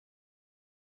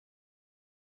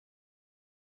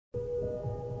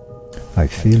I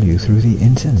feel you through the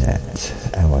internet,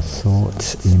 our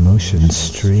thoughts, emotion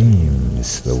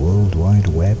streams, the world wide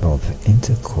web of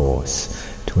intercourse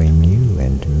between you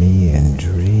and me in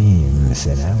dreams,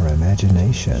 in our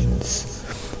imaginations.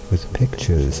 With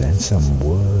pictures and some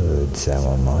words,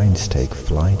 our minds take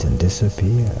flight and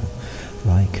disappear,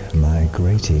 like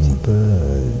migrating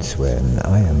birds when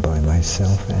I am by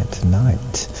myself at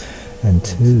night. And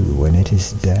too, when it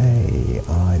is day,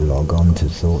 I log on to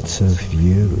thoughts of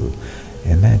you,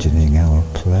 imagining our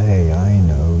play. I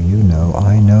know, you know,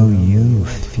 I know you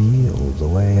feel the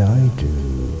way I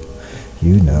do.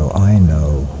 You know, I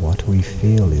know, what we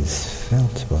feel is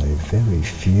felt by very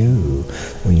few.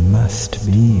 We must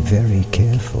be very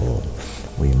careful.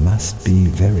 We must be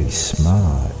very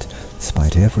smart,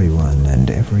 despite everyone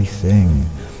and everything.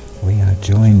 We are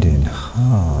joined in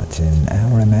heart, in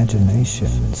our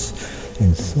imaginations,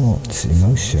 in thoughts,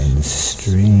 emotions,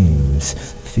 streams,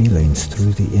 feelings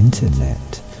through the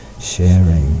internet,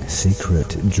 sharing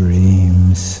secret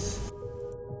dreams.